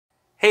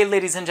Hey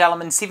ladies and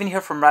gentlemen, Steven here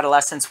from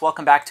Redolessence.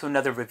 Welcome back to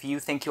another review.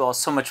 Thank you all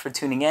so much for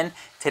tuning in.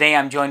 Today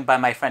I'm joined by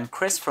my friend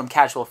Chris from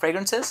Casual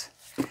Fragrances.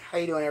 How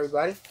you doing,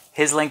 everybody?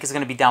 His link is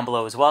going to be down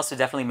below as well, so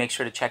definitely make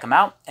sure to check him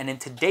out. And in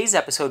today's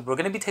episode, we're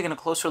going to be taking a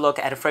closer look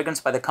at a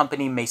fragrance by the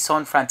company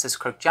Maison Francis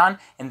Kurkdjian,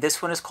 and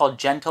this one is called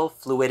Gentle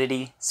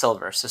Fluidity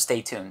Silver, so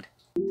stay tuned.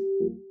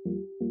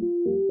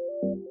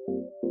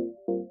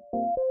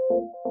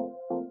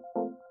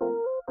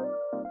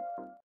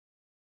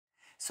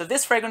 So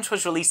this fragrance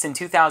was released in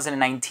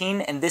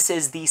 2019, and this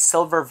is the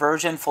silver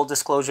version. Full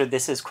disclosure,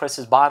 this is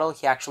Chris's bottle.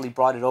 He actually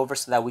brought it over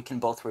so that we can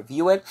both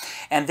review it.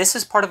 And this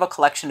is part of a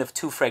collection of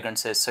two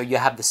fragrances. So you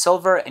have the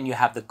silver and you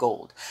have the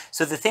gold.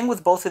 So the thing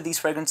with both of these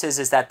fragrances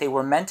is that they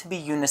were meant to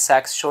be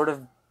unisex, short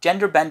of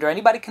gender bender.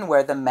 Anybody can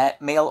wear them,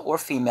 male or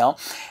female.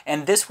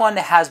 And this one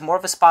has more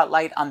of a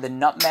spotlight on the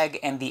nutmeg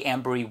and the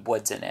ambery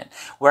woods in it.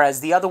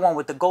 Whereas the other one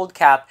with the gold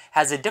cap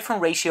has a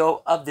different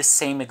ratio of the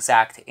same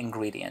exact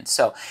ingredients.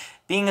 So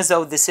being as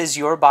though this is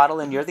your bottle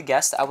and you're the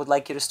guest, I would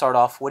like you to start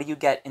off. What do you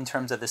get in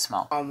terms of the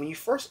smell? When you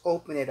first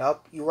open it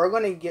up, you are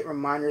going to get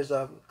reminders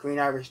of Green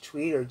Irish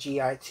Tweed or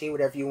GIT,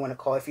 whatever you want to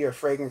call it. If you're a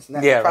fragrance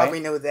nut, you probably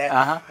know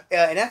that.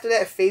 And after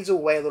that, it fades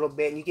away a little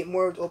bit, and you get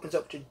more, it opens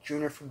up to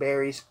juniper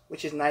berries,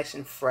 which is nice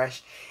and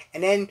fresh.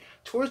 And then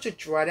towards the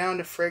dry down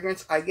the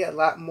fragrance, I get a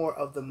lot more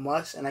of the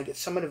musk, and I get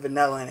some of the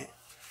vanilla in it.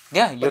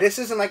 Yeah, but this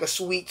isn't like a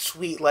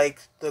sweet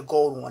like the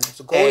gold one.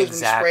 The gold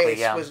is when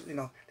you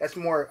spray, that's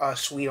more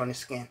sweet on the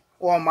skin.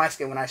 Or on my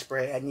skin when I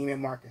spray it at Neiman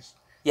Marcus.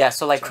 Yeah,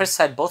 so like Chris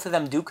said, both of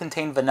them do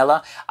contain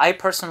vanilla. I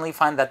personally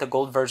find that the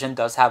gold version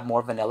does have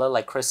more vanilla,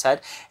 like Chris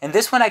said. And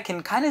this one, I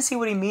can kind of see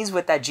what he means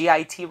with that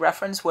GIT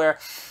reference, where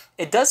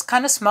it does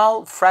kind of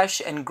smell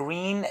fresh and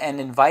green and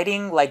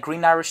inviting, like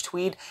Green Irish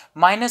Tweed,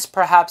 minus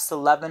perhaps the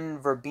lemon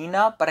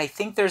verbena. But I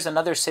think there's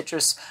another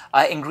citrus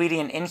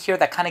ingredient in here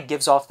that kind of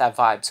gives off that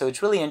vibe. So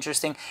it's really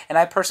interesting, and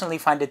I personally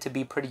find it to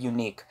be pretty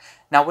unique.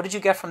 Now, what did you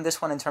get from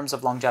this one in terms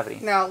of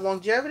longevity? Now,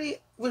 longevity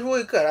was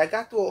really good. I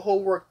got through a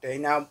whole work day.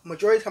 Now,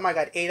 majority of the time I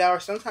got 8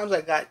 hours. Sometimes I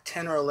got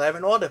 10 or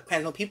 11. All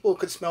depends. People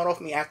could smell it off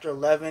me after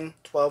 11,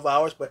 12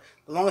 hours. But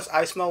the longest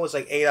I smell was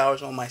like 8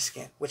 hours on my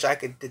skin, which I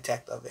could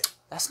detect of it.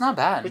 That's not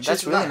bad.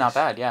 That's really not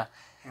bad, yeah.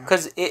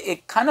 Because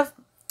it kind of,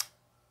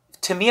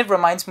 to me, it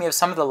reminds me of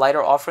some of the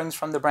lighter offerings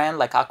from the brand,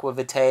 like Aqua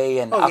Vitae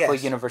and Aqua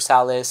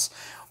Universalis,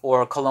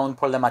 or Cologne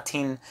pour le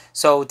Matin.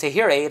 So to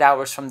hear 8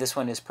 hours from this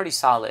one is pretty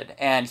solid.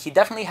 And he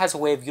definitely has a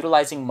way of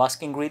utilizing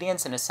musk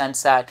ingredients in a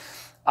sense that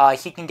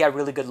he can get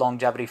really good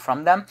longevity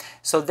from them.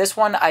 So this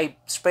one I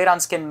sprayed on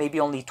skin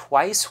maybe only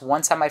twice.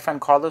 Once at my friend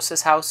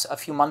Carlos's house a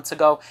few months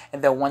ago,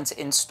 and then once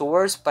in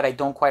stores, but I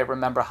don't quite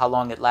remember how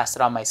long it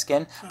lasted on my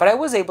skin. But I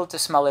was able to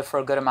smell it for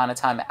a good amount of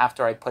time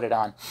after I put it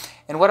on.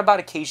 And what about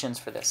occasions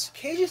for this?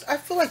 Occasions, I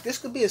feel like this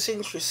could be a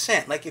signature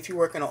scent. Like if you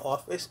work in an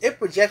office, it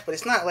projects, but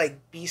it's not like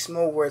beast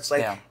mode where it's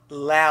like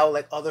loud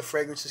like other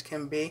fragrances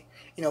can be.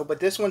 But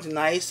this one's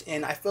nice,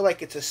 and I feel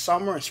like it's a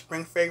summer and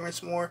spring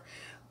fragrance more.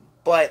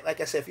 But like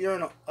I said, if you're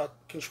in a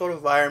controlled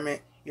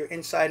environment, you're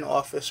inside an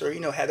office, or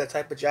have that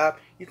type of job,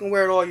 you can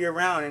wear it all year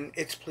round, and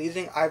it's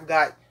pleasing. I've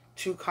got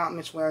 2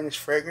 compliments wearing this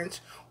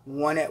fragrance,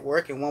 one at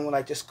work and one when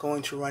I just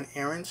going to run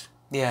errands.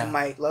 Yeah. And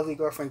my lovely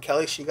girlfriend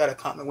Kelly, she got a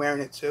compliment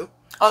wearing it too.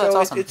 Oh, that's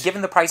awesome.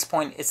 Given the price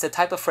point, it's the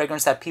type of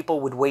fragrance that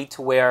people would wait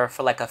to wear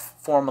for like a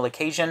formal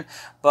occasion.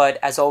 But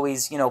as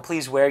always,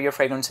 please wear your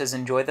fragrances,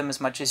 enjoy them as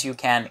much as you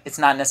can. It's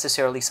not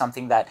necessarily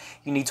something that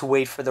you need to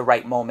wait for the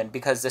right moment,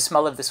 because the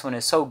smell of this one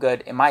is so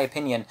good, in my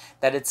opinion,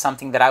 that it's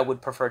something that I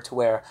would prefer to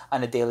wear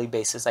on a daily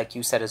basis, like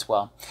you said as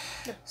well.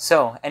 Yeah.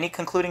 So, any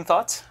concluding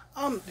thoughts?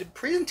 The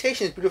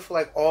presentation is beautiful,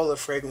 like all the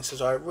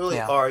fragrances are. It really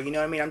are. You know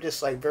what I mean? I'm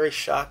just like very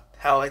shocked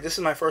how this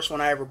is my first one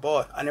I ever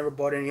bought. I never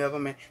bought any of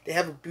them, and they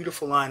have a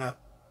beautiful lineup.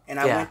 And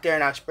I went there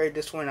and I sprayed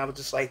this one, and I was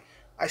just like,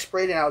 I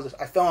sprayed it and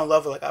I fell in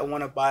love with it. Like, I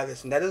want to buy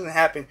this. And that doesn't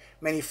happen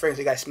many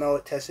fragrances. Like, I smell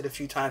it, tested it a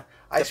few times.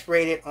 I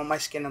sprayed it on my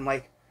skin. I'm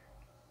like,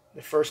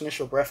 the first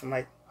initial breath, I'm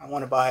like, I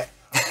want to buy it.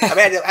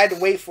 I had to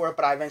wait for it,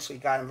 but I eventually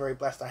got it. I'm very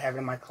blessed. I have it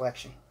in my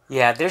collection.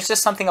 Yeah, there's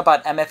just something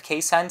about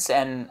MFK scents,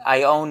 and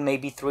I own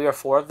maybe 3 or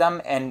 4 of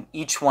them, and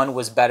each one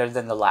was better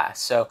than the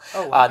last. So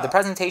the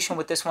presentation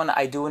with this one,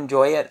 I do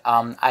enjoy it.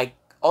 I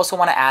also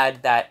want to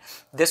add that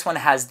this one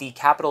has the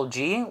capital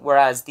G,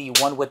 whereas the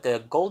one with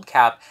the gold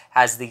cap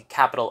has the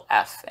capital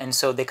F. And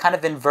so they kind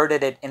of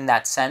inverted it in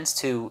that sense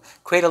to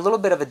create a little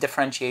bit of a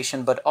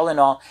differentiation. But all in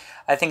all,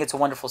 I think it's a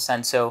wonderful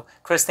scent. So,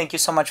 Chris, thank you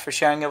so much for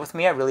sharing it with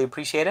me. I really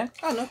appreciate it.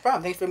 Oh, no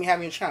problem. Thanks for me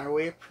having you on the channel. I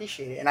really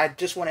appreciate it. And I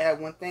just want to add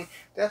one thing.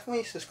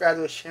 Definitely subscribe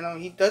to his channel.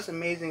 He does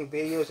amazing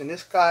videos, and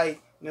this guy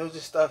knows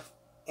his stuff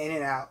in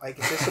and out. Like,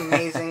 it's just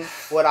amazing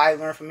what I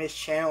learned from his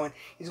channel, and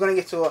he's going to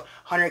get to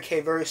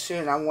 100K very soon,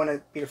 and I want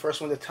to be the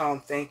first one to tell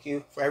him thank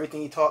you for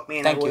everything he taught me,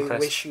 and I really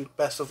wish you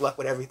best of luck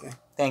with everything.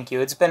 Thank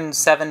you. It's been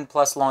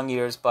 7+ long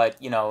years, but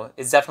you know,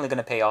 it's definitely going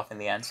to pay off in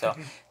the end. So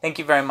thank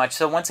you very much.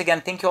 So once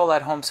again, thank you all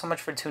at home so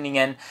much for tuning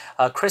in.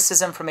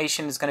 Chris's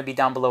information is going to be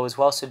down below as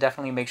well, so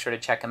definitely make sure to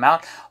check him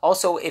out.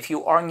 Also, if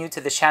you are new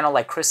to this channel,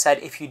 like Chris said,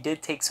 if you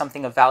did take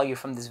something of value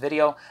from this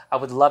video, I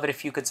would love it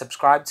if you could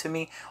subscribe to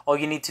me. All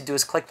you need to do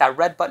is click that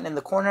red button in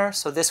the corner,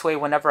 so this way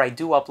whenever I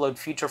do upload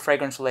future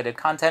fragrance related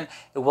content,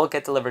 it will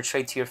get delivered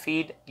straight to your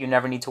feed. You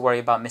never need to worry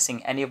about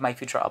missing any of my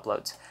future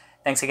uploads.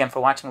 Thanks again for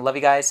watching. Love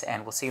you guys,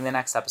 and we'll see you in the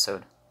next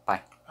episode.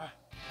 Bye.